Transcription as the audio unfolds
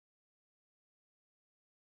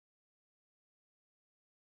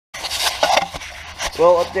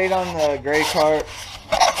Well, update on the gray cart.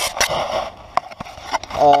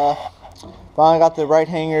 Finally got the right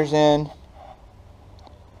hangers in,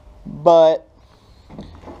 but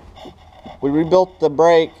we rebuilt the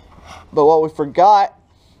brake, but what we forgot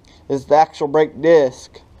is the actual brake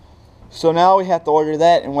disc. So now we have to order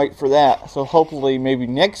that and wait for that. So hopefully maybe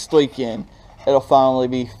next weekend it'll finally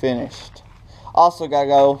be finished. Also gotta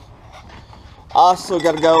go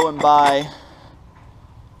and buy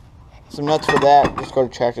some nuts for that. Just go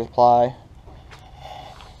to Tractor Supply.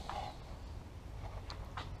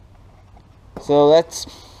 So that's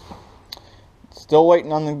still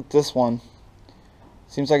waiting on this one.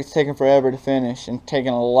 Seems like it's taking forever to finish and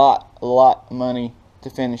taking a lot of money to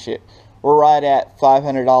finish it. We're right at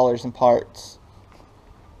 $500 in parts.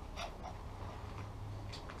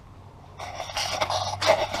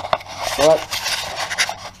 So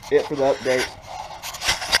that's it for the update.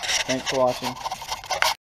 Thanks for watching.